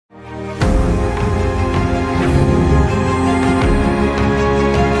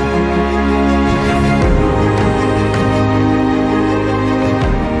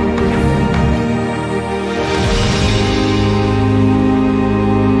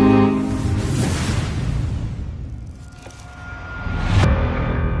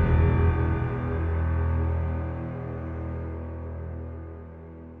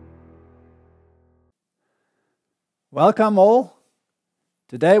Welcome all.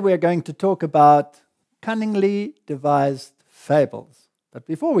 Today we are going to talk about Cunningly Devised Fables. But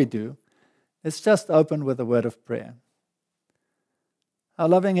before we do, let's just open with a word of prayer. Our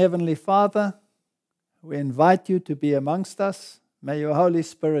loving Heavenly Father, we invite you to be amongst us. May your Holy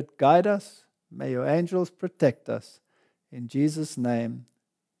Spirit guide us. May your angels protect us. In Jesus' name,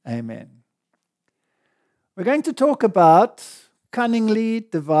 amen. We're going to talk about Cunningly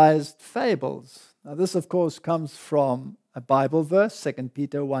Devised Fables. Now this, of course, comes from a Bible verse, 2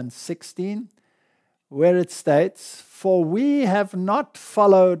 Peter 1:16, where it states, "For we have not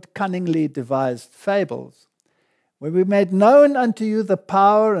followed cunningly devised fables, where we made known unto you the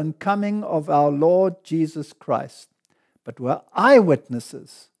power and coming of our Lord Jesus Christ, but were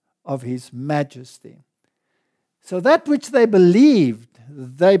eyewitnesses of his majesty." So that which they believed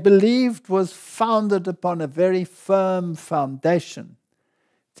was founded upon a very firm foundation.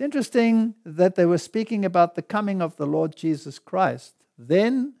 It's interesting that they were speaking about the coming of the Lord Jesus Christ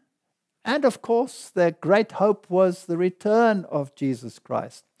then, and of course their great hope was the return of Jesus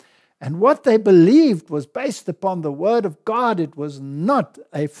Christ. And what they believed was based upon the Word of God. It was not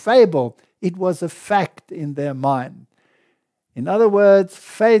a fable, it was a fact in their mind. In other words,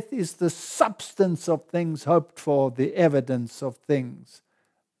 faith is the substance of things hoped for, the evidence of things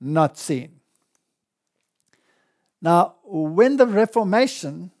not seen. Now, when the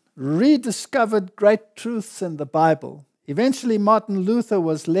Reformation rediscovered great truths in the Bible, eventually Martin Luther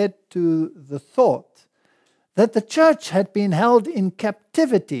was led to the thought that the church had been held in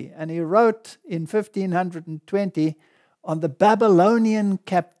captivity, and he wrote in 1520 on the Babylonian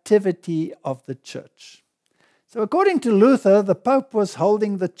captivity of the church. So according to Luther, the Pope was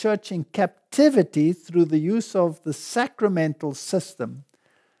holding the church in captivity through the use of the sacramental system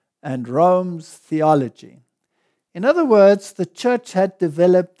and Rome's theology. In other words, the church had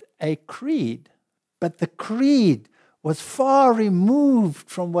developed a creed, but the creed was far removed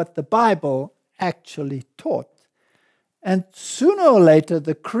from what the Bible actually taught. And sooner or later,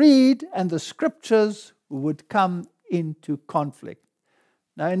 the creed and the scriptures would come into conflict.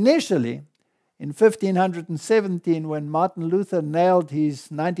 Now, initially, in 1517, when Martin Luther nailed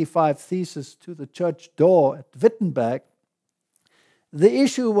his 95 Theses to the church door at Wittenberg, the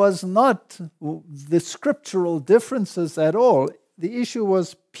issue was not the scriptural differences at all. The issue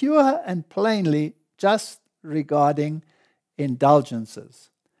was pure and plainly just regarding indulgences.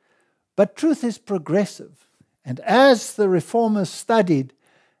 But truth is progressive. And as the reformers studied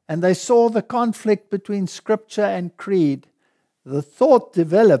and they saw the conflict between scripture and creed, the thought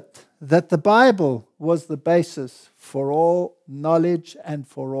developed that the Bible was the basis for all knowledge and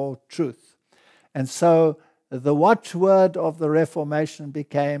for all truth. And so the watchword of the Reformation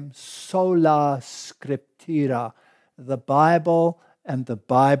became sola scriptura, the Bible and the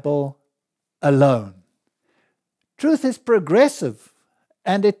Bible alone. Truth is progressive,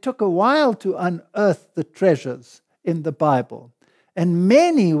 and it took a while to unearth the treasures in the Bible. And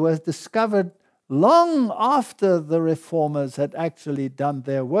many were discovered long after the Reformers had actually done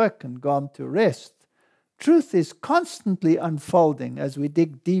their work and gone to rest. Truth is constantly unfolding as we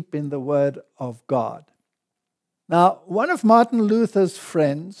dig deep in the Word of God. Now, one of Martin Luther's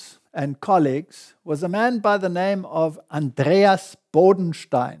friends and colleagues was a man by the name of Andreas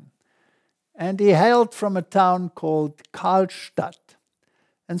Bodenstein, and he hailed from a town called Karlstadt.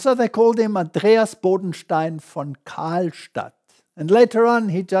 And so they called him Andreas Bodenstein von Karlstadt. And later on,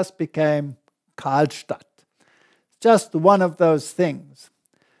 he just became Karlstadt. Just one of those things.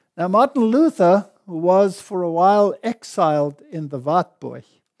 Now, Martin Luther was for a while exiled in the Wartburg.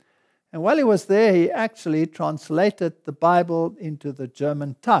 And while he was there, he actually translated the Bible into the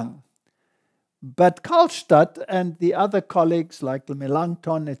German tongue. But Karlstadt and the other colleagues like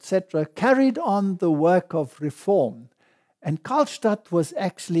Melanchthon, etc., carried on the work of reform. And Karlstadt was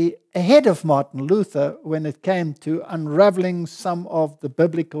actually ahead of Martin Luther when it came to unraveling some of the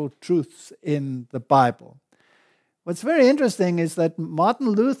biblical truths in the Bible. What's very interesting is that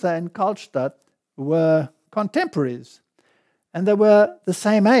Martin Luther and Karlstadt were contemporaries, and they were the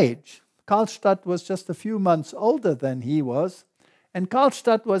same age. Karlstadt was just a few months older than he was, and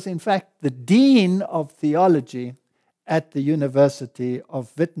Karlstadt was in fact the dean of theology at the University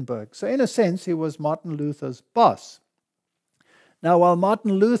of Wittenberg. So in a sense, he was Martin Luther's boss. Now, while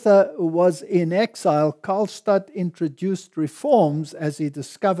Martin Luther was in exile, Karlstadt introduced reforms as he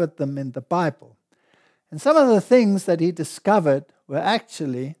discovered them in the Bible. And some of the things that he discovered were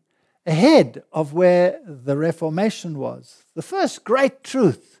actually ahead of where the Reformation was. The first great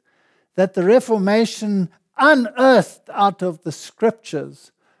truth that the Reformation unearthed out of the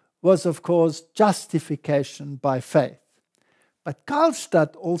Scriptures was, of course, justification by faith. But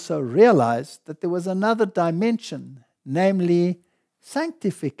Karlstadt also realized that there was another dimension, namely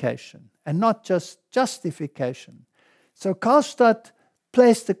sanctification and not just justification. So Karlstadt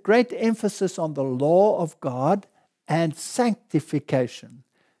placed a great emphasis on the law of God and sanctification.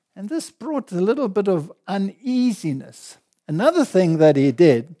 And this brought a little bit of uneasiness. Another thing that he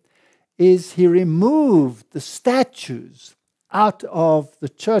did is he removed the statues out of the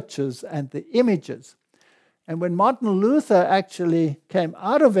churches and the images. And when Martin Luther actually came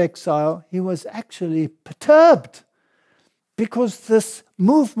out of exile, he was actually perturbed because this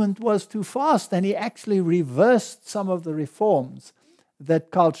movement was too fast, and he actually reversed some of the reforms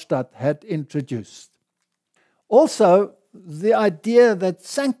that Karlstadt had introduced. Also, the idea that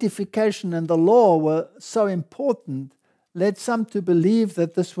sanctification and the law were so important led some to believe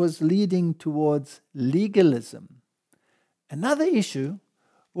that this was leading towards legalism. Another issue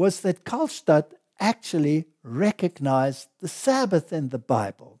was that Karlstadt actually recognized the Sabbath in the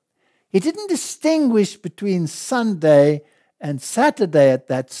Bible. He didn't distinguish between Sunday and Saturday at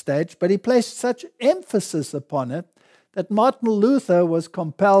that stage, but he placed such emphasis upon it that Martin Luther was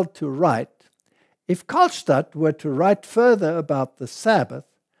compelled to write, if Karlstadt were to write further about the Sabbath,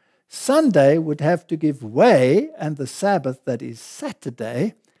 Sunday would have to give way, and the Sabbath, that is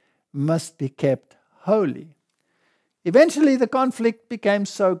Saturday, must be kept holy. Eventually, the conflict became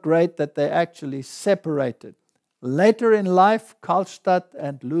so great that they actually separated. Later in life, Karlstadt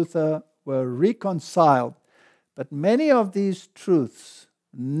and Luther were reconciled, but many of these truths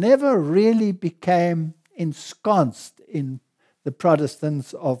never really became ensconced in the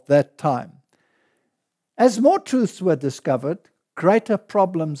Protestants of that time. As more truths were discovered, greater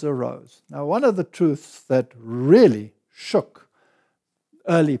problems arose. Now, one of the truths that really shook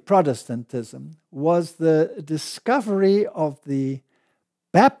early Protestantism was the discovery of the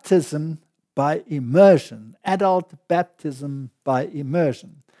baptism by immersion, adult baptism by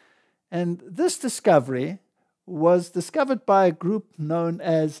immersion. And this discovery was discovered by a group known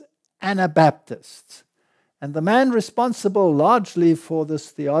as Anabaptists. And the man responsible largely for this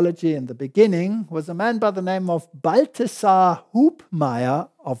theology in the beginning was a man by the name of Balthasar Hubmeier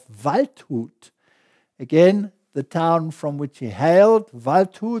of Waldhut. Again, the town from which he hailed,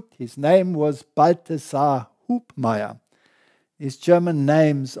 Waldhut, his name was Balthasar Hubmeier. These German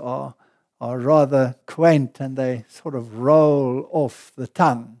names are rather quaint, and they sort of roll off the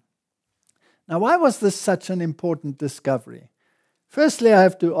tongue. Now, why was this such an important discovery? Firstly, I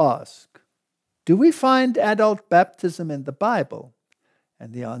have to ask, do we find adult baptism in the Bible?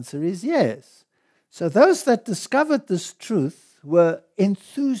 And the answer is yes. So those that discovered this truth were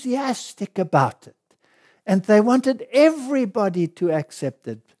enthusiastic about it, and they wanted everybody to accept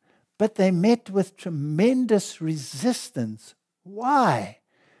it, but they met with tremendous resistance. Why?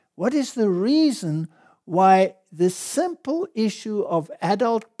 What is the reason why the simple issue of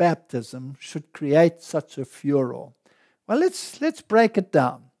adult baptism should create such a furor? Well, let's break it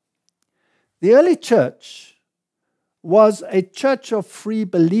down. The early church was a church of free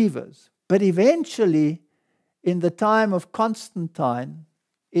believers, but eventually, in the time of Constantine,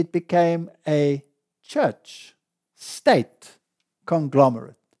 it became a church-state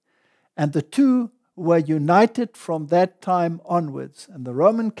conglomerate. And the two were united from that time onwards. And the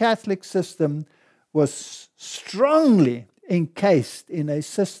Roman Catholic system was strongly encased in a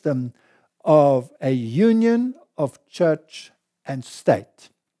system of a union of church and state.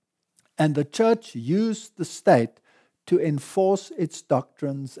 And the church used the state to enforce its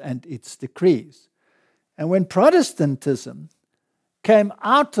doctrines and its decrees. And when Protestantism came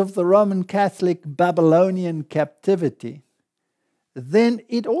out of the Roman Catholic Babylonian captivity, then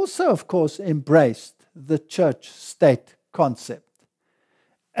it also, of course, embraced the church-state concept.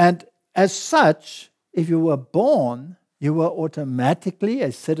 And as such, if you were born, you were automatically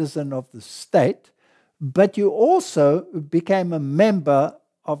a citizen of the state, but you also became a member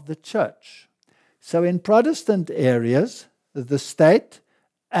of the church. So in Protestant areas, the state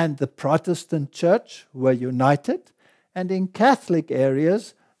and the Protestant church were united, and in Catholic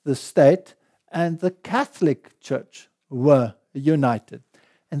areas, the state and the Catholic church were united.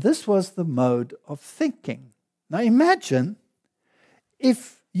 And this was the mode of thinking. Now imagine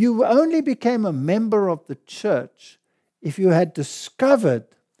if you only became a member of the church if you had discovered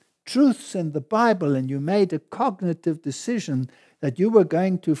truths in the Bible and you made a cognitive decision that you were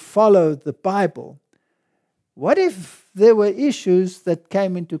going to follow the Bible. What if there were issues that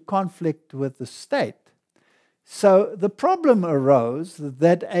came into conflict with the state? So the problem arose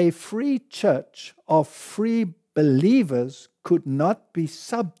that a free church of free believers could not be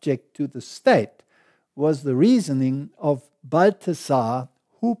subject to the state, was the reasoning of Balthasar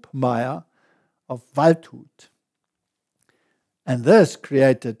Hubmeier of Waldhut. And this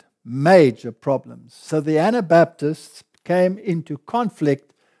created major problems. So the Anabaptists came into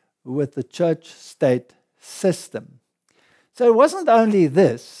conflict with the church-state system. So it wasn't only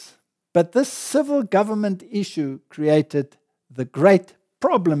this, but this civil government issue created the great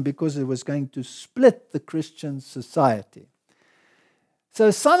problem because it was going to split the Christian society.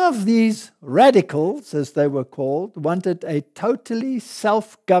 So some of these radicals, as they were called, wanted a totally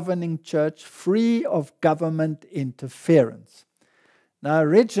self-governing church free of government interference. Now,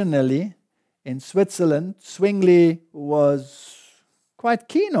 originally in Switzerland, Zwingli was quite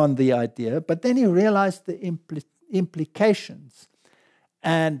keen on the idea, but then he realized the implications,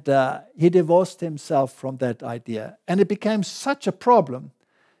 and he divorced himself from that idea. And it became such a problem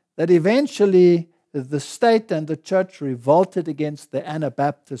that eventually the state and the church revolted against the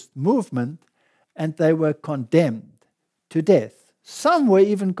Anabaptist movement, and they were condemned to death. Some were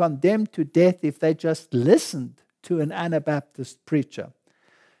even condemned to death if they just listened to an Anabaptist preacher.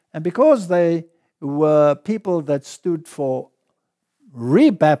 And because they were people that stood for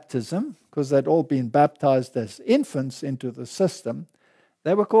rebaptism, because they'd all been baptized as infants into the system,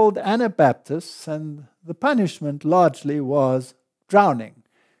 they were called Anabaptists, and the punishment largely was drowning.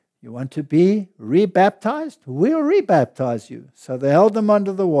 You want to be rebaptized? We'll rebaptize you. So they held them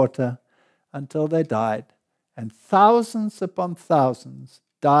under the water until they died. And thousands upon thousands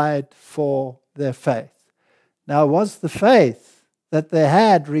died for their faith. Now, was the faith that they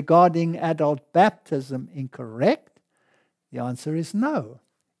had regarding adult baptism incorrect? The answer is no.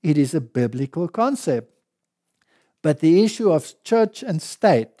 It is a biblical concept. But the issue of church and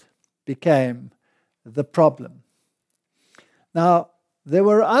state became the problem. Now, there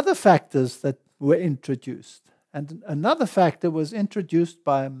were other factors that were introduced. And another factor was introduced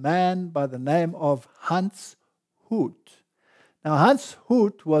by a man by the name of Hans Hut. Now, Hans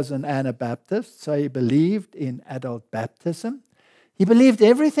Hut was an Anabaptist, so he believed in adult baptism. He believed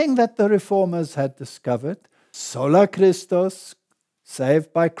everything that the Reformers had discovered. Sola Christus,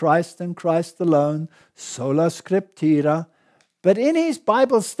 saved by Christ and Christ alone. Sola Scriptura. But in his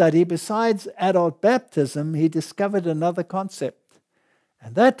Bible study, besides adult baptism, he discovered another concept.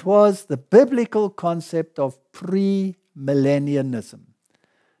 And that was the biblical concept of premillennialism.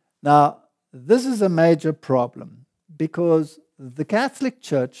 Now, this is a major problem because the Catholic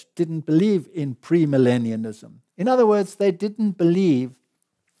Church didn't believe in premillennialism. In other words, they didn't believe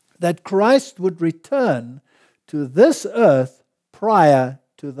that Christ would return to this earth prior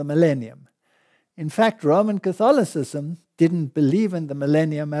to the millennium. In fact, Roman Catholicism didn't believe in the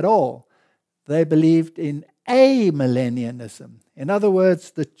millennium at all. They believed in amillennialism. In other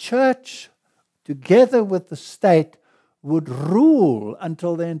words, the church, together with the state, would rule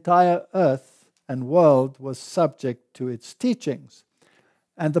until the entire earth and world was subject to its teachings.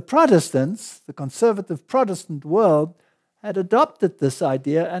 And the Protestants, the conservative Protestant world, had adopted this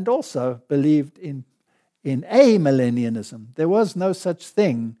idea and also believed in amillennialism. There was no such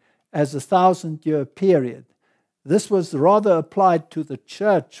thing as a 1,000-year period. This was rather applied to the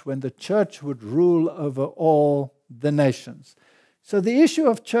church when the church would rule over all the nations. So the issue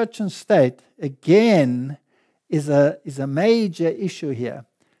of church and state, again, is a major issue here.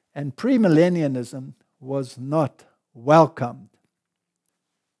 And premillennialism was not welcomed.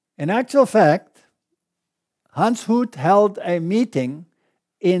 In actual fact, Hans Hut held a meeting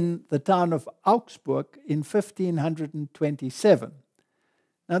in the town of Augsburg in 1527.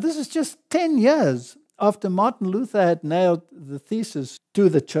 Now, this is just 10 years after Martin Luther had nailed the thesis to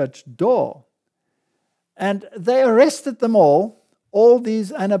the church door. And they arrested them all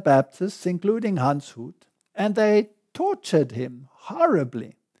these Anabaptists, including Hans Hut, and they tortured him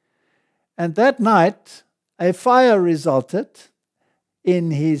horribly. And that night, a fire resulted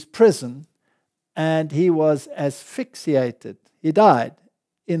in his prison, and he was asphyxiated. He died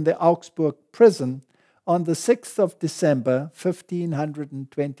in the Augsburg prison on the 6th of December,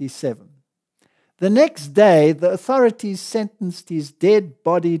 1527. The next day, the authorities sentenced his dead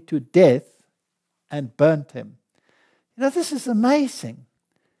body to death and burnt him. You know, this is amazing.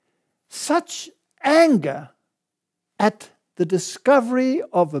 Such anger at the discovery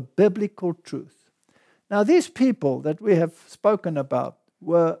of a biblical truth. Now, these people that we have spoken about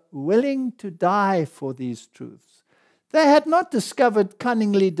were willing to die for these truths. They had not discovered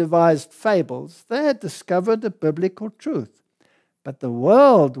cunningly devised fables. They had discovered a biblical truth. But the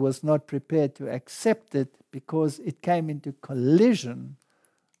world was not prepared to accept it because it came into collision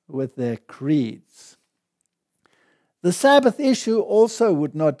with their creeds. The Sabbath issue also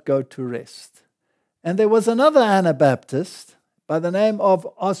would not go to rest. And there was another Anabaptist by the name of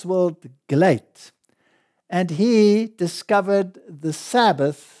Oswald Gleit. And he discovered the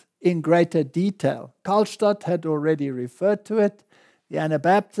Sabbath in greater detail. Karlstadt had already referred to it. The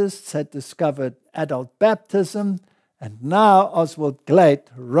Anabaptists had discovered adult baptism, and now Oswald Glate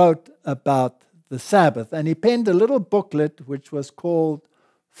wrote about the Sabbath. And he penned a little booklet which was called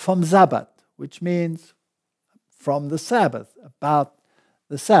Vom Sabbat, which means from the Sabbath, about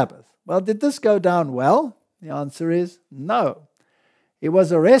the Sabbath. Well, did this go down well? The answer is no. He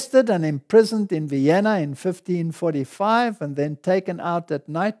was arrested and imprisoned in Vienna in 1545 and then taken out at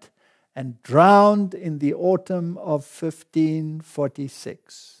night and drowned in the autumn of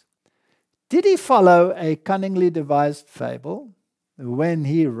 1546. Did he follow a cunningly devised fable when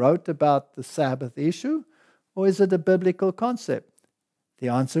he wrote about the Sabbath issue, or is it a biblical concept? The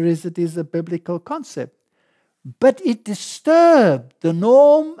answer is it is a biblical concept. But it disturbed the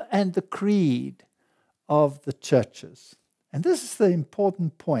norm and the creed of the churches. And this is the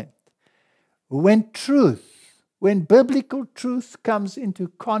important point. When biblical truth comes into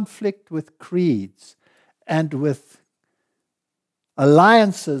conflict with creeds and with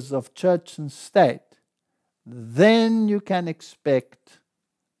alliances of church and state, then you can expect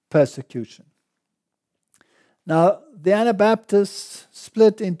persecution. Now, the Anabaptists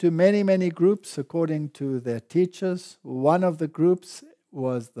split into many, many groups according to their teachers. One of the groups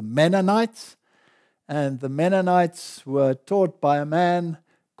was the Mennonites, and the Mennonites were taught by a man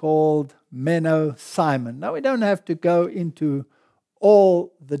called Menno Simon. Now, we don't have to go into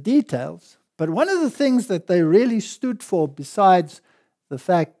all the details, but one of the things that they really stood for, besides the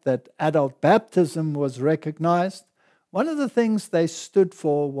fact that adult baptism was recognized, one of the things they stood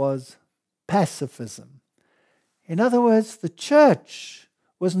for was pacifism. In other words, the church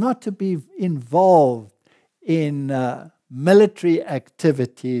was not to be involved in military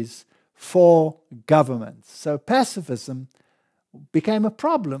activities for governments. So pacifism became a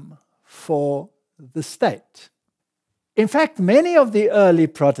problem for the state. In fact, many of the early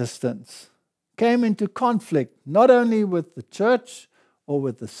Protestants came into conflict not only with the church or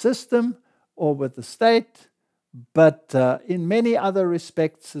with the system or with the state, but in many other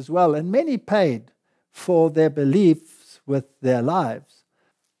respects as well. And many paid for their beliefs with their lives.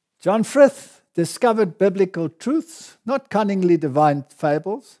 John Frith discovered biblical truths, not cunningly devised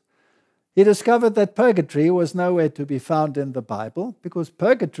fables. He discovered that purgatory was nowhere to be found in the Bible, because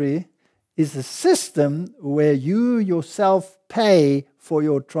purgatory is a system where you yourself pay for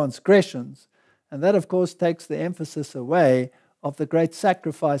your transgressions. And that, of course, takes the emphasis away of the great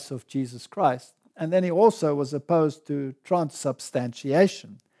sacrifice of Jesus Christ. And then he also was opposed to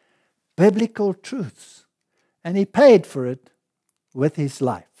transubstantiation. Biblical truths. And he paid for it with his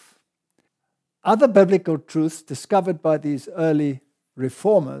life. Other biblical truths discovered by these early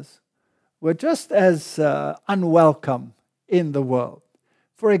reformers were just as unwelcome in the world.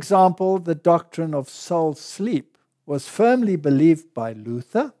 For example, the doctrine of soul sleep was firmly believed by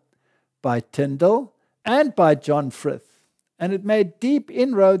Luther, by Tyndale, and by John Frith, and it made deep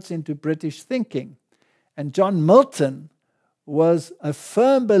inroads into British thinking. And John Milton was a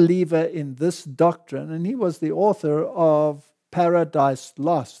firm believer in this doctrine, and he was the author of Paradise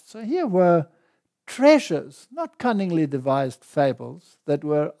Lost. So here were treasures, not cunningly devised fables, that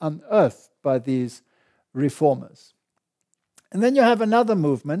were unearthed by these reformers. And then you have another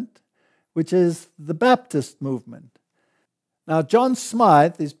movement, which is the Baptist movement. Now, John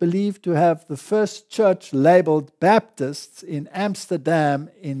Smythe is believed to have the first church labeled Baptists in Amsterdam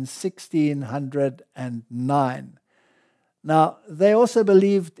in 1609. Now, they also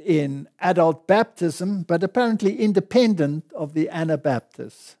believed in adult baptism, but apparently independent of the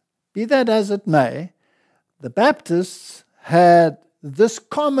Anabaptists. Be that as it may, the Baptists had this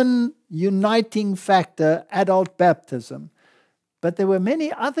common uniting factor, adult baptism, but there were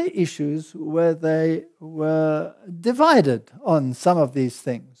many other issues where they were divided on some of these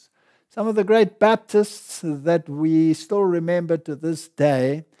things. Some of the great Baptists that we still remember to this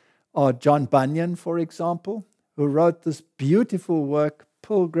day are John Bunyan, for example, who wrote this beautiful work,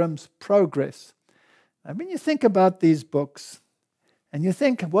 Pilgrim's Progress. I mean, you think about these books, and you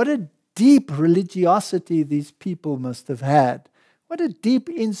think, what a deep religiosity these people must have had. What a deep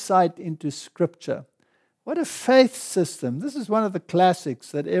insight into Scripture. What a faith system. This is one of the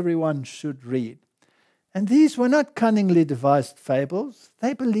classics that everyone should read. And these were not cunningly devised fables.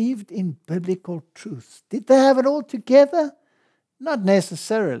 They believed in biblical truths. Did they have it all together? Not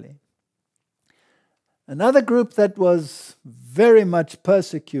necessarily. Another group that was very much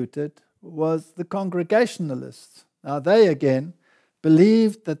persecuted was the Congregationalists. Now they again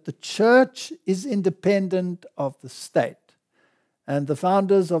believed that the church is independent of the state. And the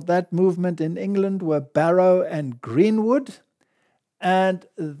founders of that movement in England were Barrow and Greenwood. And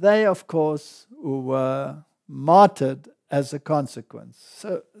they, of course, were martyred as a consequence.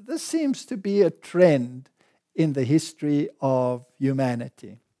 So this seems to be a trend in the history of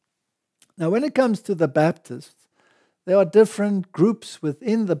humanity. Now, when it comes to the Baptists, there are different groups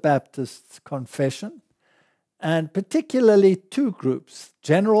within the Baptist confession, and particularly two groups,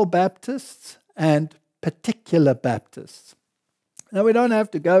 General Baptists and Particular Baptists. Now, we don't have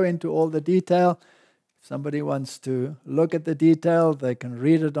to go into all the detail. If somebody wants to look at the detail, they can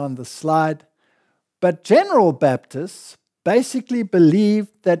read it on the slide. But General Baptists basically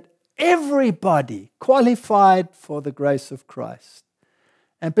believed that everybody qualified for the grace of Christ.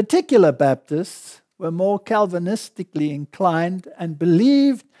 And Particular Baptists were more Calvinistically inclined and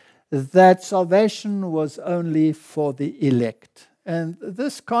believed that salvation was only for the elect. And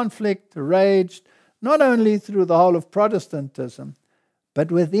this conflict raged not only through the whole of Protestantism,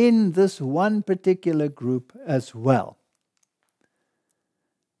 but within this one particular group as well.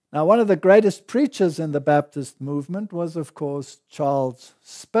 Now, one of the greatest preachers in the Baptist movement was, of course, Charles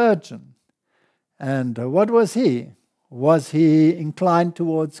Spurgeon. And what was he? Was he inclined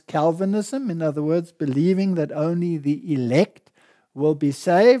towards Calvinism, in other words, believing that only the elect will be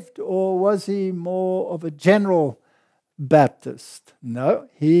saved, or was he more of a general Baptist? No,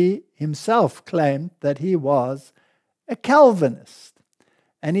 he himself claimed that he was a Calvinist.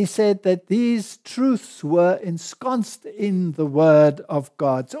 And he said that these truths were ensconced in the Word of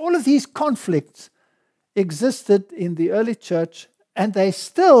God. So all of these conflicts existed in the early church, and they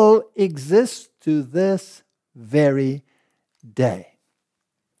still exist to this very day.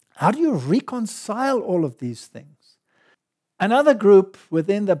 How do you reconcile all of these things? Another group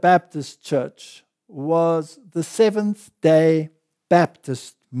within the Baptist church was the Seventh-day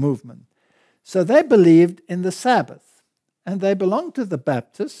Baptist movement. So they believed in the Sabbath, and they belonged to the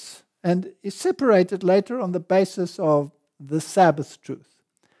Baptists and is separated later on the basis of the Sabbath truth.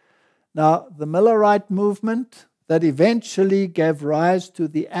 Now, the Millerite movement that eventually gave rise to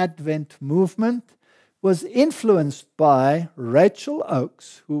the Advent movement was influenced by Rachel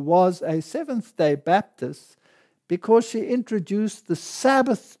Oakes, who was a Seventh-day Baptist, because she introduced the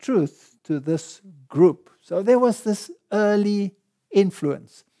Sabbath truth to this group. So there was this early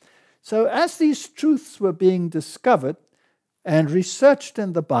influence. So as these truths were being discovered and researched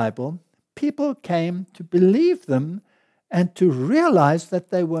in the Bible, people came to believe them and to realize that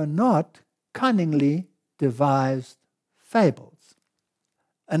they were not cunningly devised fables.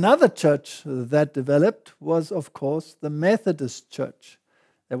 Another church that developed was, of course, the Methodist Church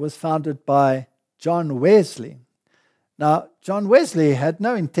that was founded by John Wesley. Now, John Wesley had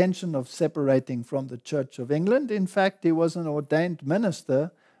no intention of separating from the Church of England. In fact, he was an ordained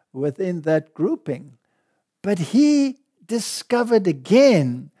minister within that grouping. But he discovered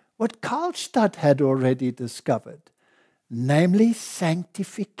again what Karlstadt had already discovered, namely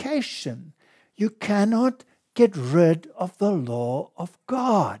sanctification. You cannot get rid of the law of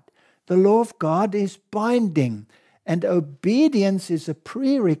God. The law of God is binding, and obedience is a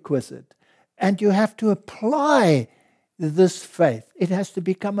prerequisite. And you have to apply this faith. It has to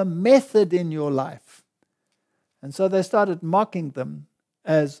become a method in your life. And so they started mocking them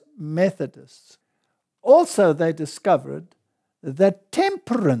as Methodists. Also, they discovered that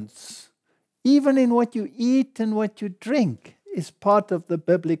temperance, even in what you eat and what you drink, is part of the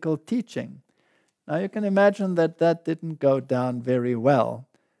biblical teaching. Now, you can imagine that that didn't go down very well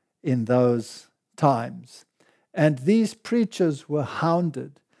in those times. And these preachers were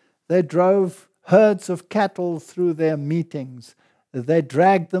hounded. They drove herds of cattle through their meetings. They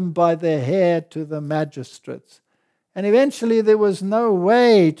dragged them by their hair to the magistrates. And eventually there was no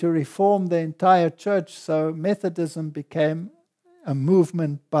way to reform the entire church, so Methodism became a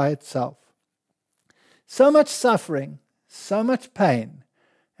movement by itself. So much suffering, so much pain.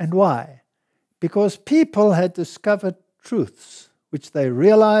 And why? Because people had discovered truths which they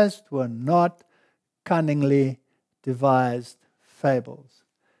realized were not cunningly devised fables.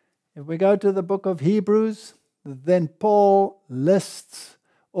 If we go to the book of Hebrews, then Paul lists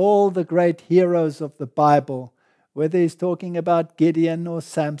all the great heroes of the Bible, whether he's talking about Gideon or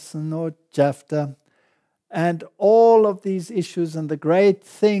Samson or Jephthah, and all of these issues and the great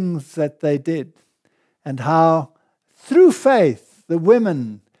things that they did, and how through faith the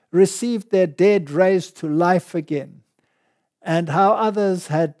women received their dead raised to life again, and how others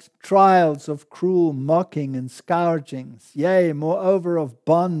had trials of cruel mocking and scourgings, yea, moreover of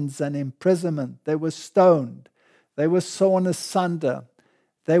bonds and imprisonment. They were stoned, they were sawn asunder,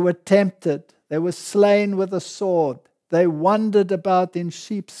 they were tempted, they were slain with a sword, they wandered about in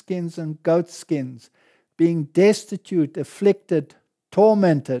sheepskins and goatskins, being destitute, afflicted,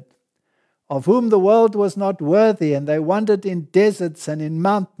 tormented, of whom the world was not worthy, and they wandered in deserts and in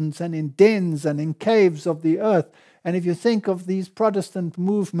mountains and in dens and in caves of the earth, And if you think of these Protestant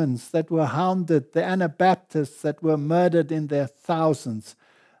movements that were hounded, the Anabaptists that were murdered in their thousands,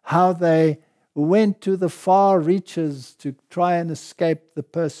 how they went to the far reaches to try and escape the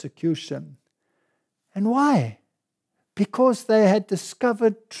persecution. And why? Because they had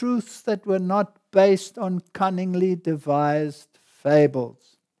discovered truths that were not based on cunningly devised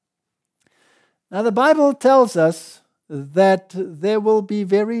fables. Now, the Bible tells us that there will be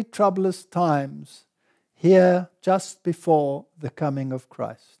very troublous times here just before the coming of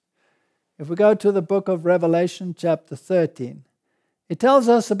Christ. If we go to the book of Revelation, chapter 13, it tells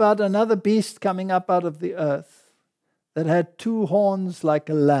us about another beast coming up out of the earth that had 2 horns like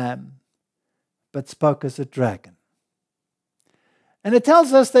a lamb, but spoke as a dragon. And it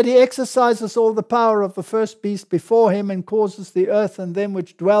tells us that he exercises all the power of the first beast before him and causes the earth and them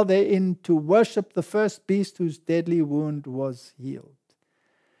which dwell therein to worship the first beast whose deadly wound was healed.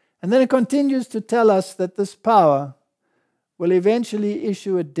 And then it continues to tell us that this power will eventually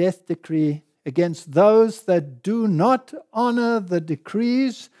issue a death decree against those that do not honor the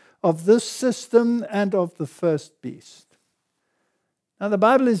decrees of this system and of the first beast. Now, the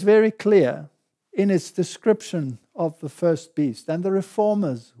Bible is very clear in its description of the first beast, and the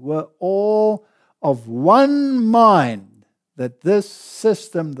reformers were all of one mind that this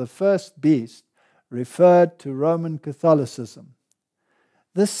system, the first beast, referred to Roman Catholicism.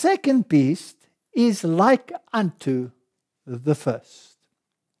 The second beast is like unto the first,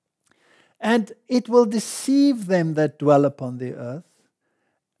 and it will deceive them that dwell upon the earth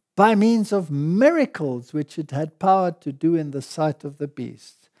by means of miracles which it had power to do in the sight of the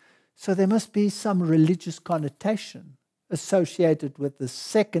beast. So there must be some religious connotation associated with the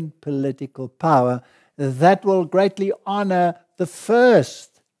second political power that will greatly honor the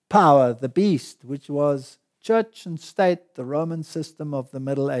first power, the beast, which was church and state, the Roman system of the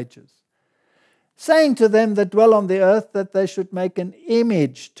Middle Ages. Saying to them that dwell on the earth that they should make an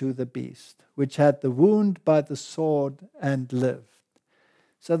image to the beast, which had the wound by the sword and lived.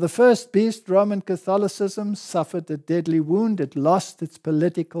 So the first beast, Roman Catholicism, suffered a deadly wound. It lost its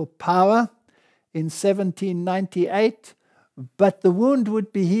political power in 1798, but the wound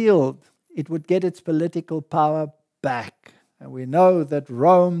would be healed. It would get its political power back. And we know that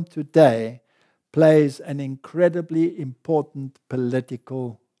Rome today plays an incredibly important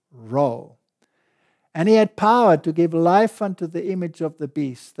political role. And he had power to give life unto the image of the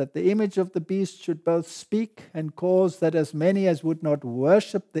beast, that the image of the beast should both speak and cause that as many as would not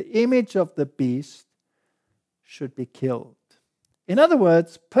worship the image of the beast should be killed. In other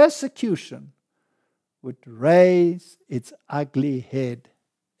words, persecution would raise its ugly head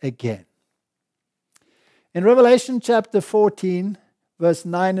again. In Revelation chapter 14, verse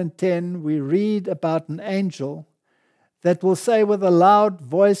 9 and 10, we read about an angel that will say with a loud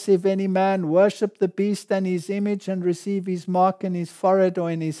voice, if any man worship the beast and his image and receive his mark in his forehead or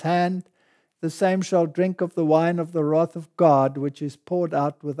in his hand, the same shall drink of the wine of the wrath of God, which is poured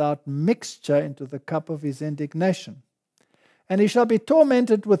out without mixture into the cup of his indignation. And he shall be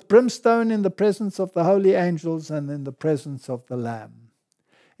tormented with brimstone in the presence of the holy angels and in the presence of the Lamb.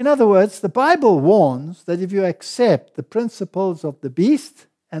 In other words, the Bible warns that if you accept the principles of the beast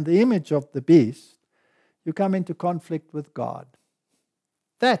and the image of the beast, you come into conflict with God.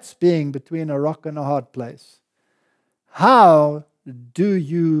 That's being between a rock and a hard place. How do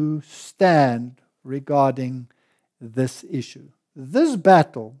you stand regarding this issue? This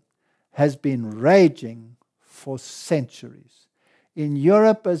battle has been raging for centuries. In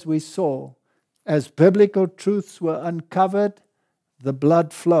Europe, as we saw, as biblical truths were uncovered, the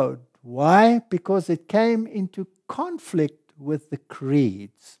blood flowed. Why? Because it came into conflict with the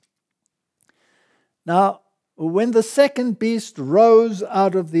creeds. Now, when the second beast rose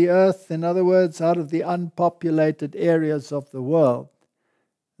out of the earth, in other words, out of the unpopulated areas of the world,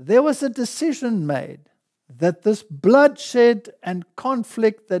 there was a decision made that this bloodshed and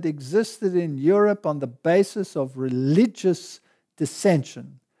conflict that existed in Europe on the basis of religious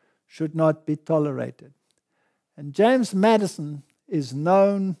dissension should not be tolerated. And James Madison is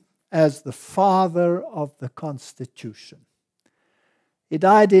known as the father of the Constitution. He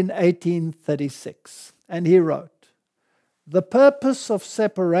died in 1836, and he wrote, "The purpose of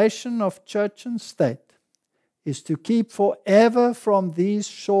separation of church and state is to keep forever from these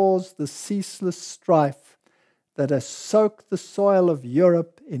shores the ceaseless strife that has soaked the soil of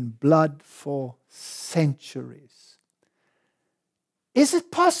Europe in blood for centuries." Is it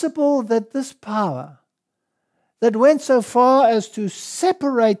possible that this power that went so far as to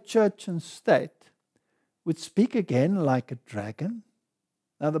separate church and state would speak again like a dragon?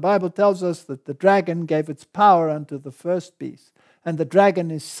 Now, the Bible tells us that the dragon gave its power unto the first beast, and the dragon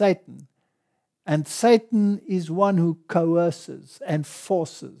is Satan. And Satan is one who coerces and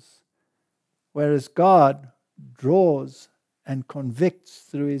forces, whereas God draws and convicts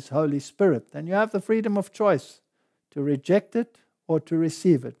through His Holy Spirit. And you have the freedom of choice to reject it or to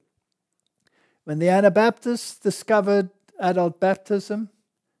receive it. When the Anabaptists discovered adult baptism,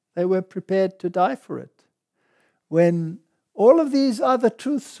 they were prepared to die for it. When all of these other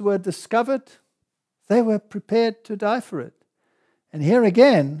truths were discovered, they were prepared to die for it. And here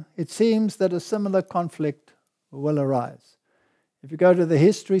again, it seems that a similar conflict will arise. If you go to the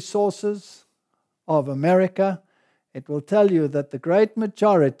history sources of America, it will tell you that the great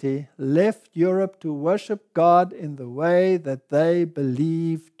majority left Europe to worship God in the way that they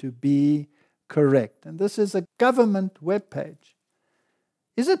believe to be correct. And this is a government webpage.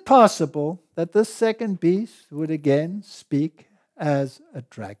 Is it possible that this second beast would again speak as a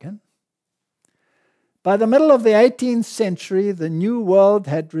dragon? By the middle of the 18th century, the New World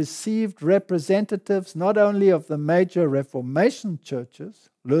had received representatives not only of the major Reformation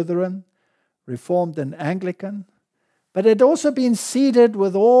churches, Lutheran, Reformed and Anglican, but had also been seeded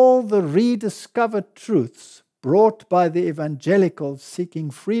with all the rediscovered truths brought by the evangelicals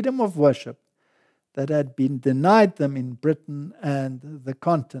seeking freedom of worship that had been denied them in Britain and the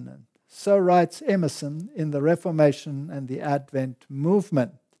continent. So writes Emerson in the Reformation and the Advent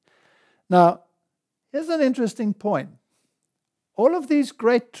movement. Now, here's an interesting point. All of these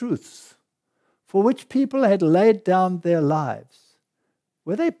great truths for which people had laid down their lives,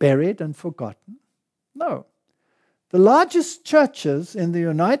 were they buried and forgotten? No. The largest churches in the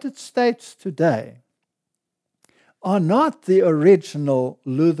United States today are not the original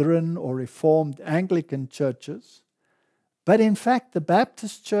Lutheran or Reformed Anglican churches, but in fact the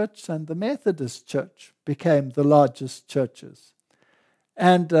Baptist Church and the Methodist Church became the largest churches.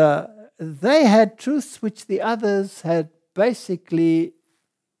 And they had truths which the others had basically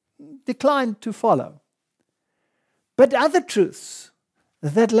declined to follow. But other truths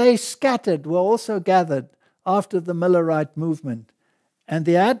that lay scattered were also gathered after the Millerite movement. And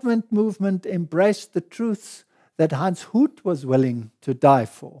the Advent movement embraced the truths that Hans Hut was willing to die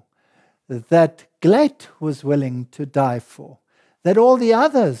for, that Gleit was willing to die for, that all the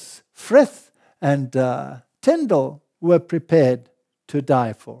others, Frith and Tyndall, were prepared to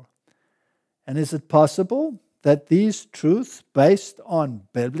die for. And is it possible that these truths based on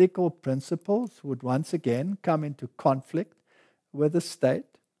biblical principles would once again come into conflict with the state?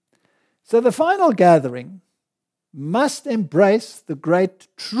 So the final gathering must embrace the great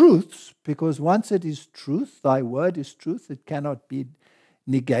truths, because once it is truth, thy word is truth, it cannot be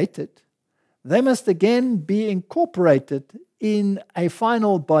negated. They must again be incorporated in a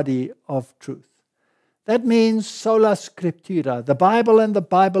final body of truth. That means sola scriptura, the Bible and the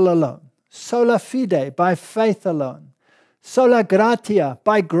Bible alone. Sola fide, by faith alone. Sola gratia,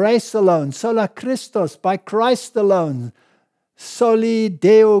 by grace alone. Sola Christus, by Christ alone. Soli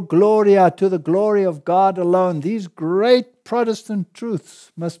Deo Gloria, to the glory of God alone. These great Protestant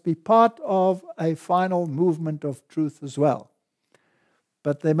truths must be part of a final movement of truth as well.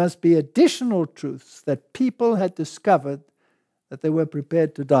 But there must be additional truths that people had discovered that they were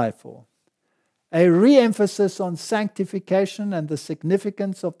prepared to die for. A re-emphasis on sanctification and the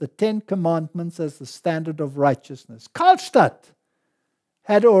significance of the 10 Commandments as the standard of righteousness. Karlstadt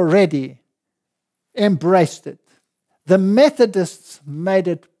had already embraced it. The Methodists made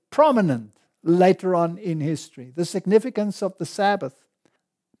it prominent later on in history. The significance of the Sabbath.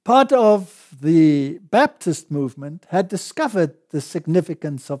 Part of the Baptist movement had discovered the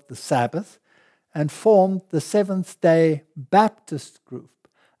significance of the Sabbath and formed the Seventh-day Baptist group,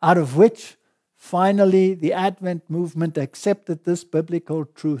 out of which finally the Advent movement accepted this biblical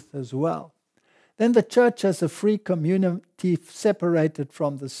truth as well. Then the church as a free community separated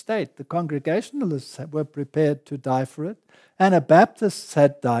from the state. The Congregationalists were prepared to die for it. Anabaptists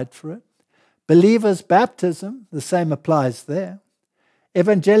had died for it. Believers' baptism, the same applies there.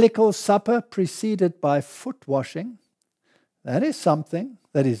 Evangelical supper preceded by foot washing. That is something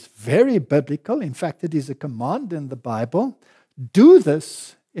that is very biblical. In fact, it is a command in the Bible. Do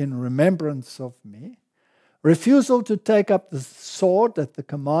this in remembrance of me. Refusal to take up the sword at the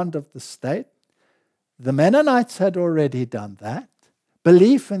command of the state. The Mennonites had already done that.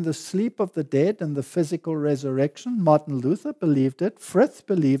 Belief in the sleep of the dead and the physical resurrection. Martin Luther believed it. Frith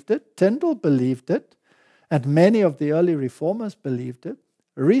believed it. Tyndall believed it. And many of the early reformers believed it.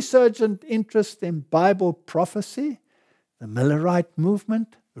 Resurgent interest in Bible prophecy. The Millerite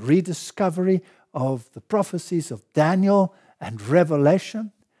movement. Rediscovery of the prophecies of Daniel and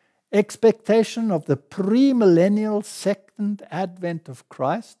Revelation. Expectation of the premillennial second advent of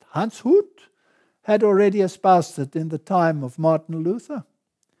Christ. Hans Hut had already espoused it in the time of Martin Luther.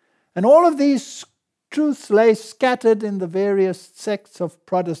 And all of these truths lay scattered in the various sects of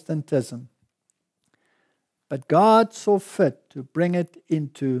Protestantism. But God saw fit to bring it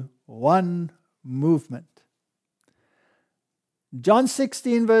into one movement. John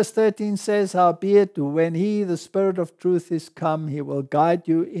 16 verse 13 says, "Howbeit, when he, the Spirit of truth, is come, he will guide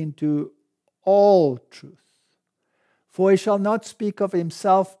you into all truth. For he shall not speak of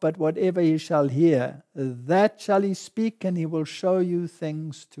himself, but whatever he shall hear, that shall he speak, and he will show you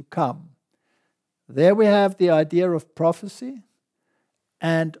things to come." There we have the idea of prophecy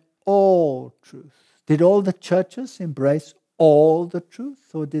and all truth. Did all the churches embrace all the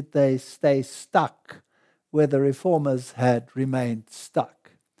truth, or did they stay stuck where the reformers had remained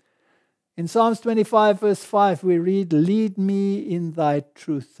stuck? In Psalms 25 verse 5 we read, "Lead me in thy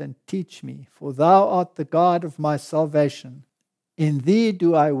truth and teach me, for thou art the God of my salvation. In thee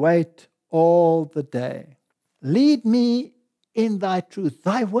do I wait all the day." Lead me in thy truth.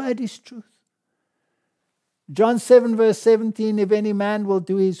 Thy word is truth. John 7 verse 17, "If any man will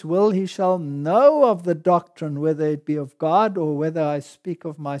do his will, he shall know of the doctrine, whether it be of God or whether I speak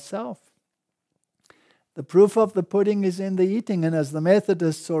of myself." The proof of the pudding is in the eating, and as the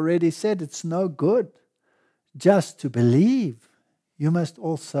Methodists already said, it's no good just to believe. You must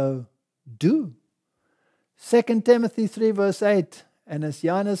also do. 2 Timothy 3 verse 8, "And as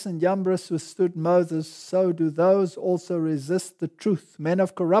Jannes and Jambres withstood Moses, so do those also resist the truth. Men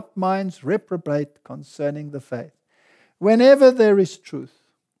of corrupt minds reprobate concerning the faith." Whenever there is truth,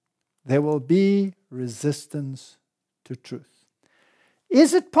 there will be resistance to truth.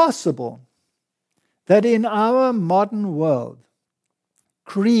 Is it possible that in our modern world,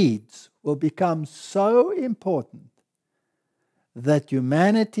 creeds will become so important that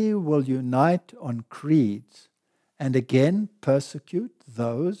humanity will unite on creeds and again persecute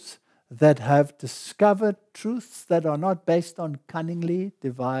those that have discovered truths that are not based on cunningly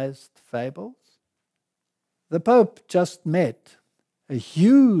devised fables? The Pope just met a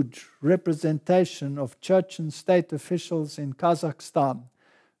huge representation of church and state officials in Kazakhstan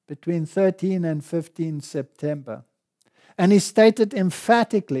between 13 and 15 September. And he stated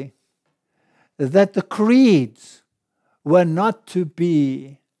emphatically that the creeds were not to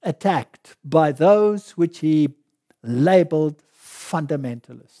be attacked by those which he labeled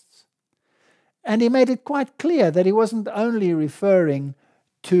fundamentalists. And he made it quite clear that he wasn't only referring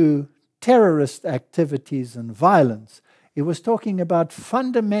to terrorist activities and violence. He was talking about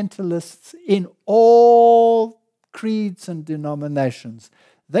fundamentalists in all creeds and denominations.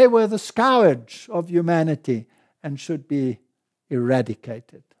 They were the scourge of humanity and should be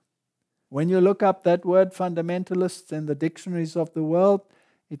eradicated. When you look up that word fundamentalists in the dictionaries of the world,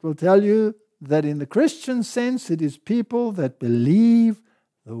 it will tell you that in the Christian sense, it is people that believe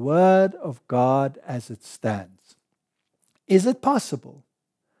the Word of God as it stands. Is it possible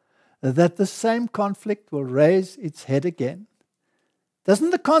that the same conflict will raise its head again? Doesn't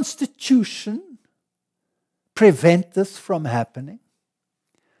the Constitution prevent this from happening?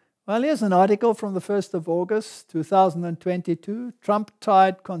 Well, here's an article from the 1st of August, 2022. Trump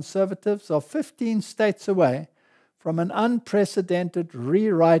tied conservatives of 15 states away from an unprecedented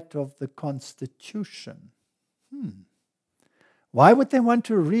rewrite of the Constitution. Why would they want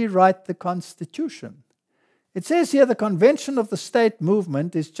to rewrite the Constitution? It says here the Convention of the State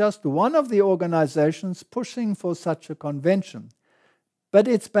Movement is just one of the organizations pushing for such a convention. But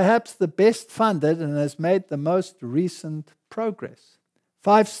it's perhaps the best funded and has made the most recent progress.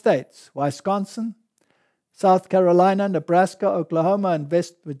 5 states, Wisconsin, South Carolina, Nebraska, Oklahoma, and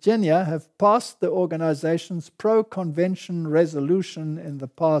West Virginia, have passed the organization's pro-convention resolution in the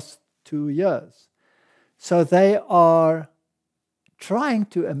past 2 years. So they are trying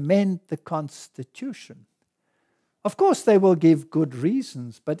to amend the Constitution. Of course, they will give good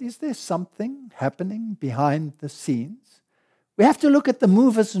reasons, but is there something happening behind the scenes? We have to look at the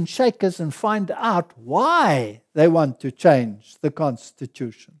movers and shakers and find out why they want to change the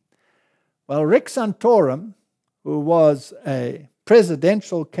Constitution. Well, Rick Santorum, who was a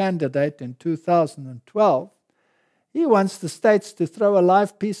presidential candidate in 2012, he wants the states to throw a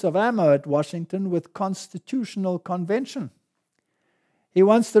live piece of ammo at Washington with constitutional convention. He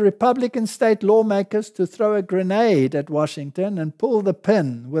wants the Republican state lawmakers to throw a grenade at Washington and pull the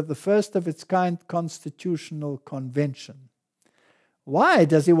pin with the first of its kind constitutional convention. Why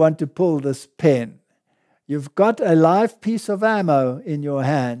does he want to pull this pin? You've got a live piece of ammo in your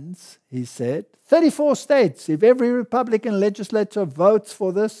hands, he said. 34 states. If every Republican legislature votes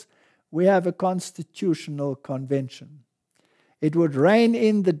for this, we have a constitutional convention. It would rein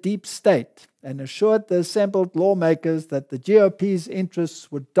in the deep state and assured the assembled lawmakers that the GOP's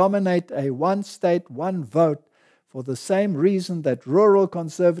interests would dominate a one-state, one-vote for the same reason that rural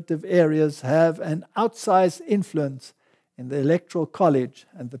conservative areas have an outsized influence in the Electoral College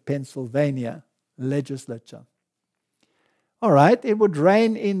and the Pennsylvania legislature. All right, it would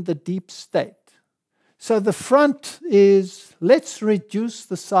reign in the deep state. So the front is, let's reduce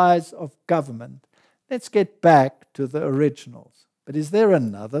the size of government. Let's get back to the originals. But is there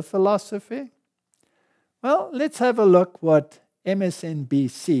another philosophy? Well, let's have a look what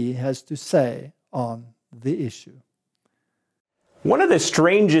MSNBC has to say on the issue. One of the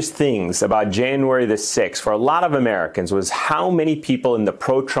strangest things about January the 6th for a lot of Americans was how many people in the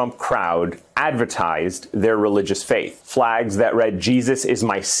pro-Trump crowd advertised their religious faith. Flags that read, "Jesus is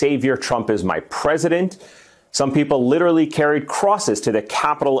my savior, Trump is my president." Some people literally carried crosses to the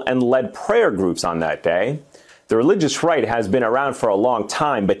Capitol and led prayer groups on that day. The religious right has been around for a long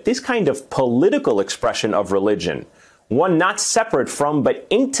time, but this kind of political expression of religion, one not separate from but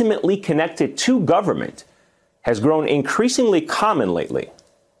intimately connected to government, has grown increasingly common lately.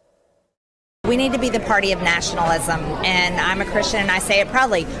 We need to be the party of nationalism, and I'm a Christian and I say it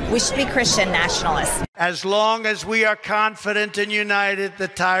proudly. We should be Christian nationalists. As long as we are confident and united, the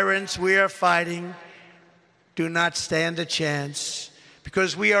tyrants we are fighting do not stand a chance,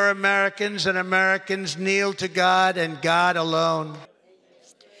 because we are Americans and Americans kneel to God and God alone.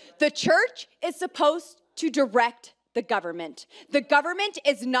 The church is supposed to direct the government. The government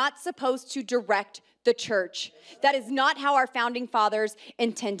is not supposed to direct the church. That is not how our founding fathers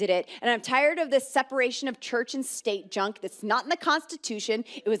intended it. And I'm tired of this separation of church and state junk that's not in the Constitution.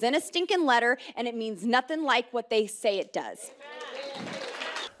 It was in a stinking letter, and it means nothing like what they say it does.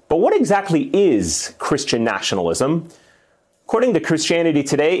 But what exactly is Christian nationalism? According to Christianity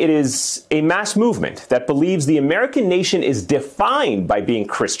Today, it is a mass movement that believes the American nation is defined by being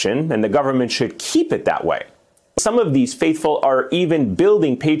Christian, and the government should keep it that way. Some of these faithful are even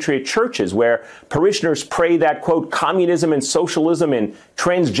building patriot churches where parishioners pray that, quote, communism and socialism and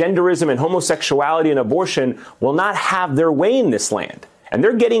transgenderism and homosexuality and abortion will not have their way in this land. And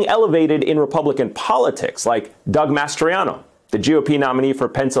they're getting elevated in Republican politics, like Doug Mastriano, the GOP nominee for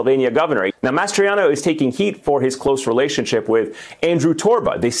Pennsylvania governor. Now, Mastriano is taking heat for his close relationship with Andrew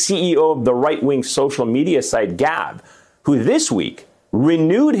Torba, the CEO of the right-wing social media site Gab, who this week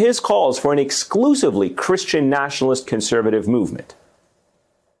renewed his calls for an exclusively Christian nationalist conservative movement.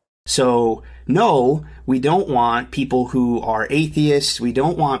 So, no, we don't want people who are atheists. We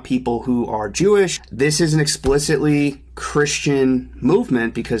don't want people who are Jewish. This is an explicitly Christian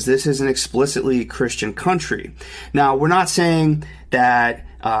movement because this is an explicitly Christian country. Now, we're not saying that,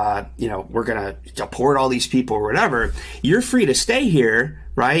 we're going to deport all these people or whatever. You're free to stay here,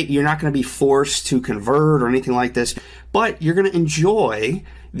 right? You're not going to be forced to convert or anything like this, but you're going to enjoy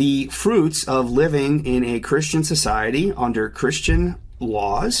the fruits of living in a Christian society under Christian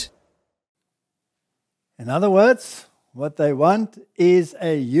laws. In other words, what they want is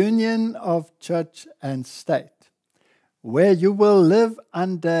a union of church and state, where you will live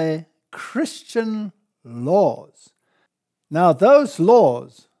under Christian laws. Now, those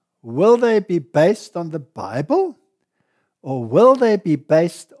laws, will they be based on the Bible, or will they be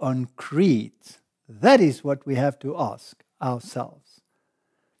based on creeds? That is what we have to ask ourselves.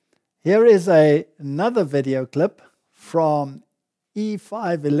 Here is another video clip from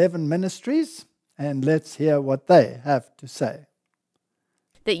E511 Ministries, and let's hear what they have to say.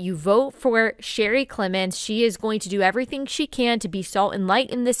 That you vote for Sherry Clements. She is going to do everything she can to be salt and light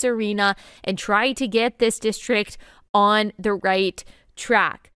in this arena and try to get this district on the right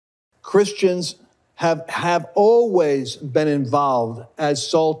track. Christians have always been involved as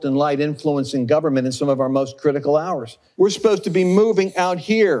salt and light influencing government in some of our most critical hours. We're supposed to be moving out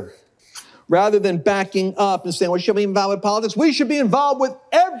here rather than backing up and saying we should be involved with politics. We should be involved with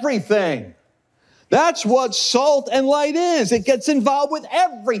everything. That's what salt and light is. It gets involved with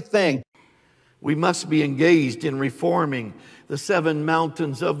everything. We must be engaged in reforming the 7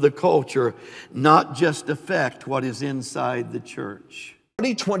 mountains of the culture, not just affect what is inside the church.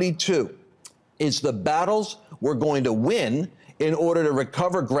 2022 is the battles we're going to win in order to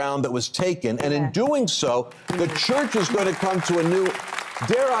recover ground that was taken. And in doing so, the church is going to come to a new,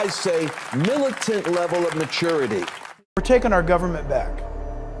 dare I say, militant level of maturity. We're taking our government back.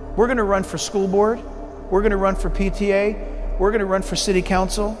 We're going to run for school board. We're going to run for PTA. We're going to run for city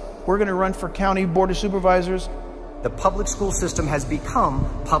council. We're going to run for county board of supervisors. The public school system has become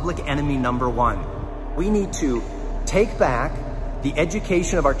public enemy number 1. We need to take back the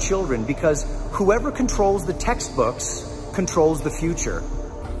education of our children because whoever controls the textbooks controls the future.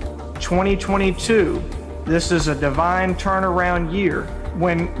 2022, this is a divine turnaround year.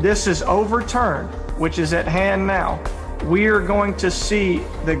 When this is overturned, which is at hand now, we are going to see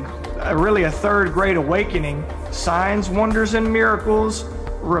really a third great awakening signs, wonders, and miracles,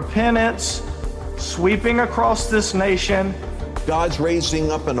 repentance, sweeping across this nation. God's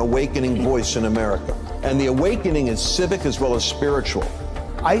raising up an awakening voice in America, and the awakening is civic as well as spiritual.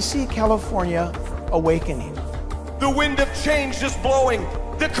 I see California awakening. The wind of change is blowing.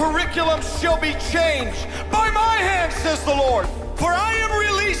 The curriculum shall be changed by my hand, says the Lord. For I am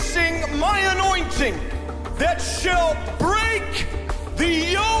releasing my anointing that shall break the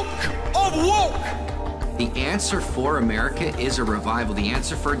yoke of woke. The answer for America is a revival. The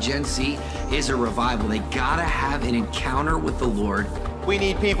answer for Gen Z is a revival. They gotta have an encounter with the Lord. We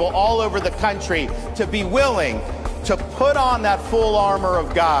need people all over the country to be willing to put on that full armor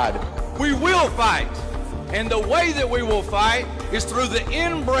of God. We will fight. And the way that we will fight is through the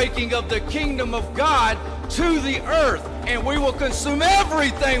inbreaking of the kingdom of God to the earth. And we will consume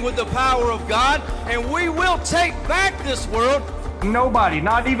everything with the power of God. And we will take back this world. Nobody,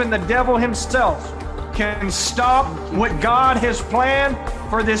 not even the devil himself, can stop what God has planned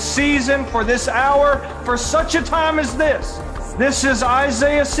for this season, for this hour, for such a time as this. This is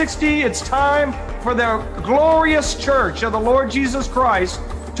Isaiah 60. It's time for the glorious church of the Lord Jesus Christ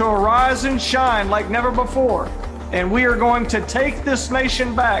to arise and shine like never before. And we are going to take this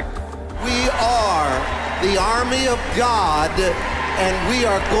nation back. We are the army of God, and we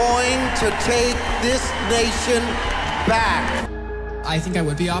are going to take this nation back. I think I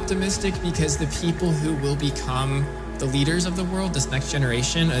would be optimistic because the people who will become the leaders of the world, this next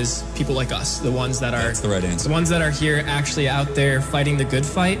generation, is people like us, the ones that are— That's the right answer. The ones that are here actually out there fighting the good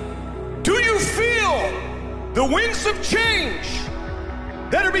fight. Do you feel the winds of change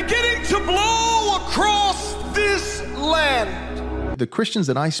that are beginning to blow across this land? The Christians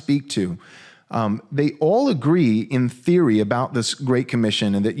that I speak to, they all agree in theory about this Great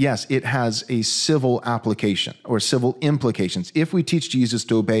Commission, and that yes, it has a civil application or civil implications. If we teach Jesus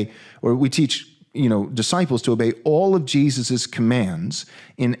to obey, or we teach disciples to obey all of Jesus's commands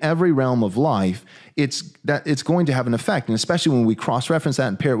in every realm of life, it's going to have an effect. And especially when we cross-reference that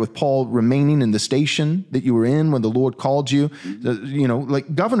and pair it with Paul remaining in the station that you were in when the Lord called you,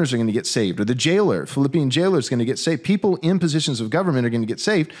 like governors are going to get saved, or the jailer, Philippian jailer, is going to get saved. People in positions of government are going to get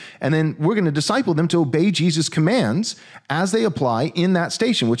saved. And then we're going to disciple them to obey Jesus' commands as they apply in that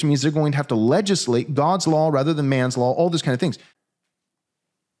station, which means they're going to have to legislate God's law rather than man's law, all those kind of things.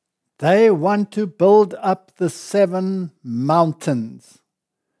 They want to build up the 7 mountains.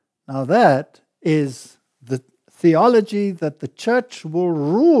 Now that is the theology that the church will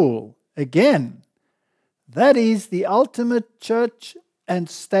rule again. That is the ultimate church and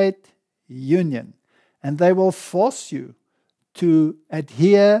state union. And they will force you to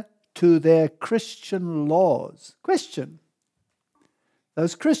adhere to their Christian laws. Question: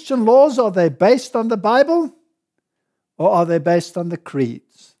 those Christian laws, are they based on the Bible or are they based on the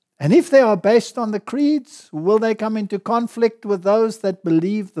creeds? And if they are based on the creeds, will they come into conflict with those that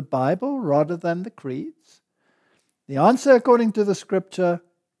believe the Bible rather than the creeds? The answer, according to the scripture,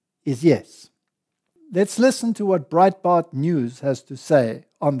 is yes. Let's listen to what Breitbart News has to say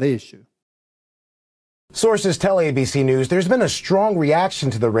on the issue. Sources tell ABC News there's been a strong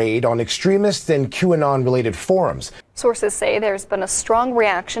reaction to the raid on extremist and QAnon-related forums. Sources say there's been a strong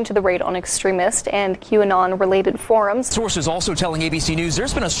reaction to the raid on extremist and QAnon-related forums. Sources also telling ABC News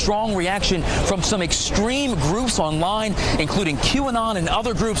there's been a strong reaction from some extreme groups online, including QAnon and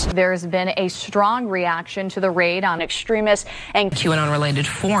other groups. There's been a strong reaction to the raid on extremist and QAnon-related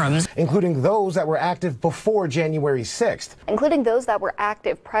forums, including those that were active before January 6th. Including those that were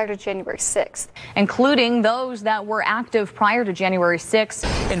active prior to January 6th. Including those that were active prior to January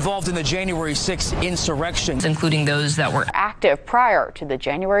 6th. Involved in the January 6th insurrections. Including those that were active prior to the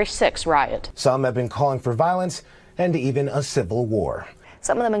January 6th riot. Some have been calling for violence and even a civil war.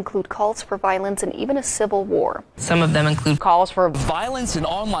 Some of them include calls for violence and even a civil war. Some of them include calls for violence in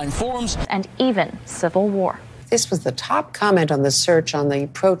online forums and even civil war. This was the top comment on the search on the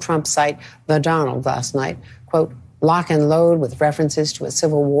pro-Trump site The Donald last night. Quote, lock and load with references to a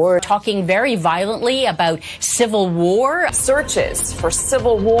civil war. Talking very violently about civil war. Searches for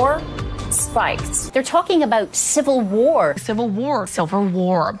civil war spiked. They're talking about civil war. Civil war. Civil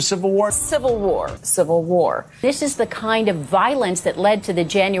war. Civil war. Civil war. Civil war. This is the kind of violence that led to the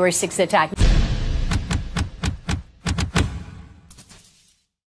January 6th attack.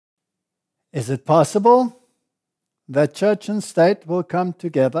 Is it possible that church and state will come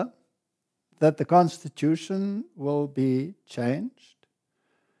together? That the Constitution will be changed?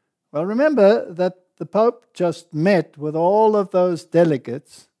 Well, remember that the Pope just met with all of those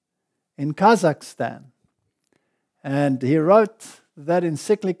delegates in Kazakhstan. And he wrote that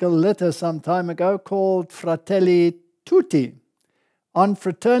encyclical letter some time ago called Fratelli Tutti, on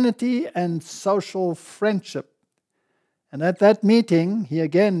fraternity and social friendship And at that meeting, he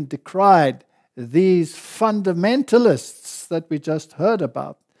again decried these fundamentalists that we just heard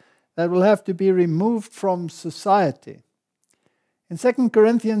about that will have to be removed from society. In 2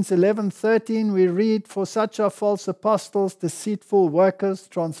 Corinthians 11:13, we read, "For such are false apostles, deceitful workers,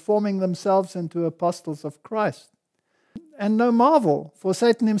 transforming themselves into apostles of Christ. And no marvel, for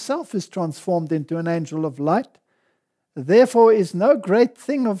Satan himself is transformed into an angel of light. Therefore is no great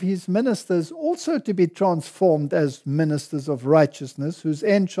thing of his ministers also to be transformed as ministers of righteousness, whose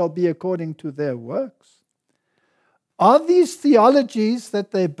end shall be according to their works." Are these theologies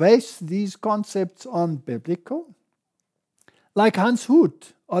that they base these concepts on biblical? Like Hans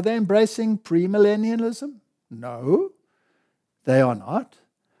Hut, are they embracing premillennialism? No, they are not.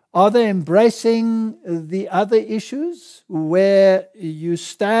 Are they embracing the other issues where you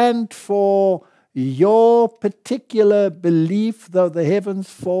stand for your particular belief, though the heavens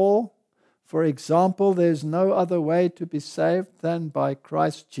fall? For example, there's no other way to be saved than by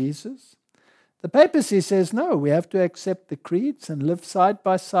Christ Jesus. The papacy says, no, we have to accept the creeds and live side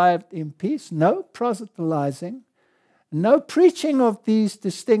by side in peace. No proselytizing. No preaching of these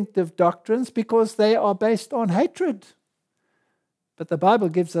distinctive doctrines because they are based on hatred. But the Bible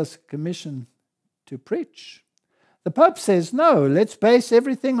gives us a commission to preach. The Pope says, no, let's base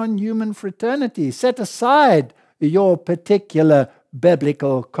everything on human fraternity. Set aside your particular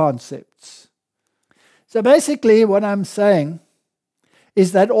biblical concepts. So basically what I'm saying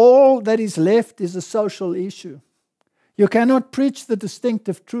is that all that is left is a social issue. You cannot preach the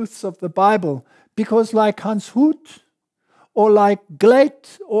distinctive truths of the Bible because like Hans Hut, or like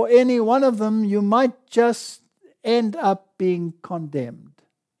Glate, or any one of them, you might just end up being condemned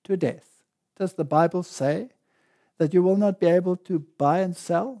to death. Does the Bible say that you will not be able to buy and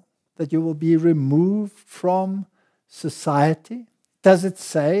sell? That you will be removed from society? Does it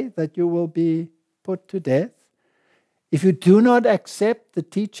say that you will be put to death? If you do not accept the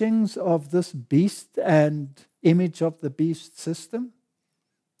teachings of this beast and image of the beast system,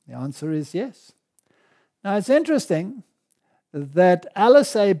 the answer is yes. Now it's interesting that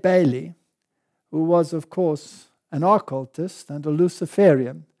Alice A. Bailey, who was, of course, an occultist and a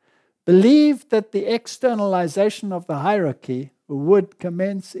Luciferian, believed that the externalization of the hierarchy would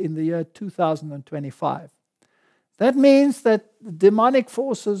commence in the year 2025. That means that demonic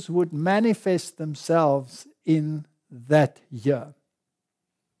forces would manifest themselves in that year.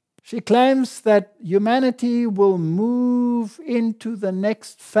 She claims that humanity will move into the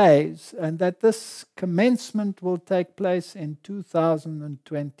next phase and that this commencement will take place in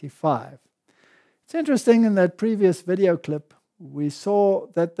 2025. It's interesting, in that previous video clip, we saw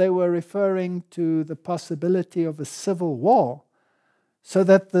that they were referring to the possibility of a civil war so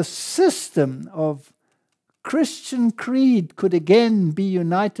that the system of Christian creed could again be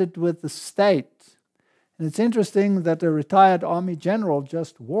united with the state. And it's interesting that a retired army general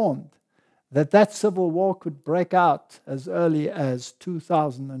just warned that that civil war could break out as early as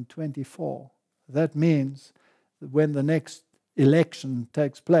 2024. That means when the next election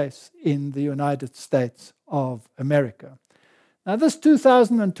takes place in the United States of America. Now, this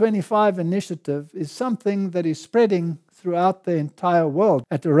 2025 initiative is something that is spreading throughout the entire world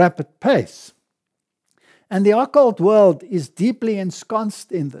at a rapid pace. And the occult world is deeply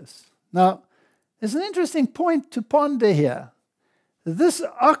ensconced in this. Now, there's an interesting point to ponder here. This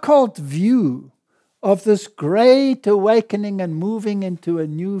occult view of this great awakening and moving into a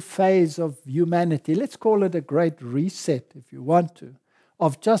new phase of humanity, let's call it a great reset if you want to,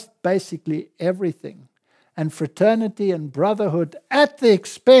 of just basically everything, and fraternity and brotherhood at the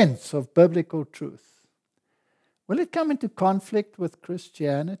expense of biblical truth. Will it come into conflict with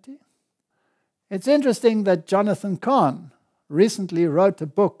Christianity? It's interesting that Jonathan Cahn recently wrote a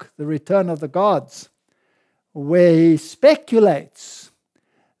book, The Return of the Gods, where he speculates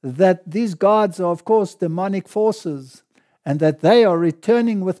that these gods are, of course, demonic forces and that they are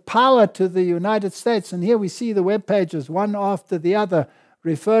returning with power to the United States. And here we see the web pages, one after the other,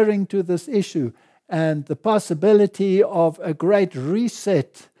 referring to this issue and the possibility of a great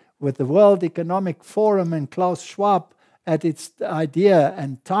reset with the World Economic Forum and Klaus Schwab at its idea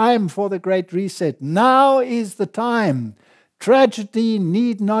and time for the great reset. Now is the time. Tragedy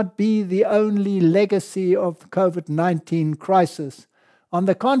need not be the only legacy of the COVID-19 crisis. On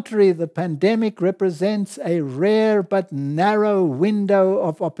the contrary, the pandemic represents a rare but narrow window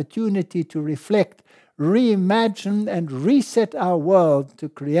of opportunity to reflect, reimagine, and reset our world to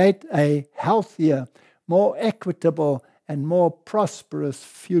create a healthier, more equitable, and more prosperous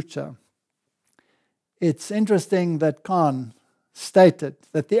future. It's interesting that Khan stated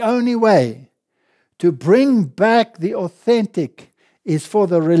that the only way to bring back the authentic is for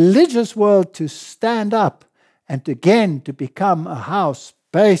the religious world to stand up and again to become a house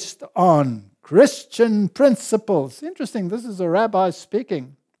based on Christian principles. Interesting, this is a rabbi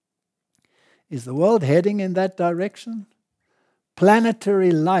speaking. Is the world heading in that direction?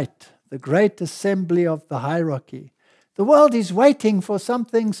 Planetary light, the great assembly of the hierarchy. The world is waiting for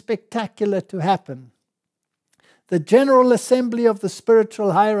something spectacular to happen. The General Assembly of the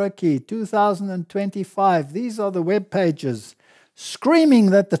Spiritual Hierarchy, 2025. These are the web pages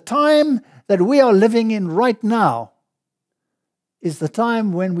screaming that the time that we are living in right now is the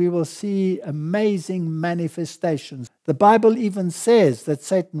time when we will see amazing manifestations. The Bible even says that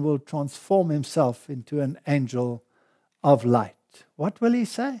Satan will transform himself into an angel of light. What will he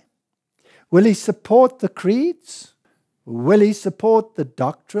say? Will he support the creeds? Will he support the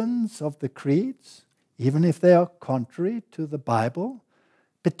doctrines of the creeds, even if they are contrary to the Bible,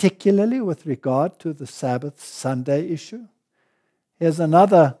 particularly with regard to the Sabbath Sunday issue? Here's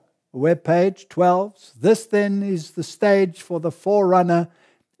another webpage, 12. This then is the stage for the forerunner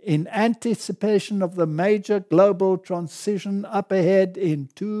in anticipation of the major global transition up ahead in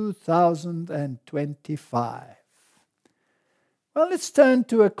 2025. Well, let's turn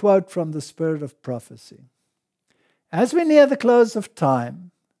to a quote from the Spirit of Prophecy. As we near the close of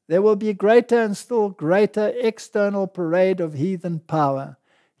time, there will be a greater and still greater external parade of heathen power.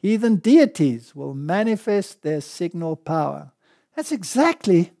 Heathen deities will manifest their signal power. That's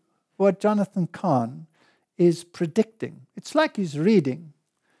exactly what Jonathan Cahn is predicting. It's like he's reading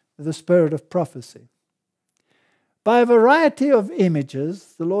the Spirit of Prophecy. By a variety of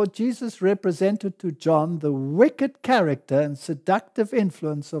images, the Lord Jesus represented to John the wicked character and seductive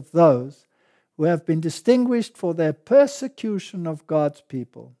influence of those who have been distinguished for their persecution of God's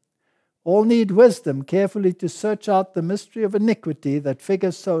people. All need wisdom carefully to search out the mystery of iniquity that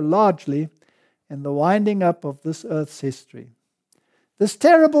figures so largely in the winding up of this earth's history. This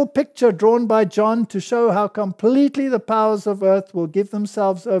terrible picture drawn by John to show how completely the powers of earth will give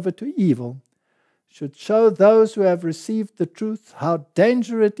themselves over to evil should show those who have received the truth how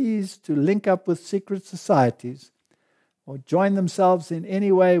dangerous it is to link up with secret societies or join themselves in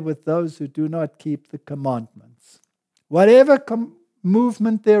any way with those who do not keep the commandments. Whatever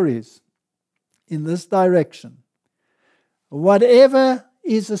movement there is in this direction, whatever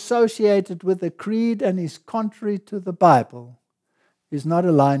is associated with a creed and is contrary to the Bible, is not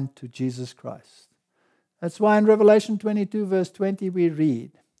aligned to Jesus Christ. That's why in Revelation 22 verse 20 we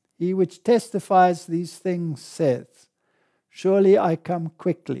read, He which testifies these things says, Surely I come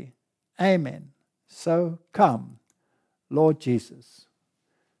quickly. Amen. So come, Lord Jesus.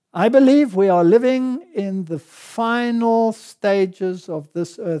 I believe we are living in the final stages of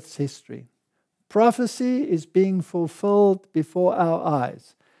this earth's history. Prophecy is being fulfilled before our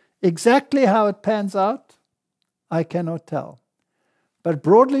eyes. Exactly how it pans out, I cannot tell. But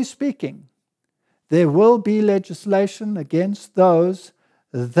broadly speaking, there will be legislation against those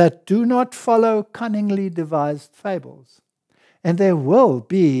that do not follow cunningly devised fables. And there will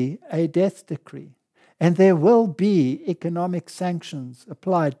be a death decree. And there will be economic sanctions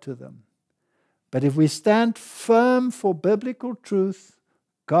applied to them. But if we stand firm for biblical truth,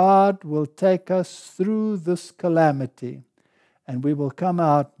 God will take us through this calamity, and we will come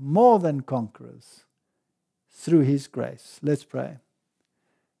out more than conquerors through His grace. Let's pray.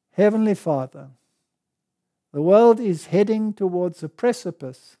 Heavenly Father, the world is heading towards a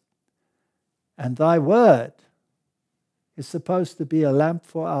precipice, and Thy word is supposed to be a lamp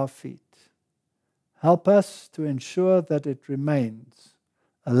for our feet. Help us to ensure that it remains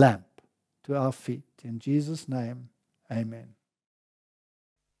a lamp to our feet. In Jesus' name, amen.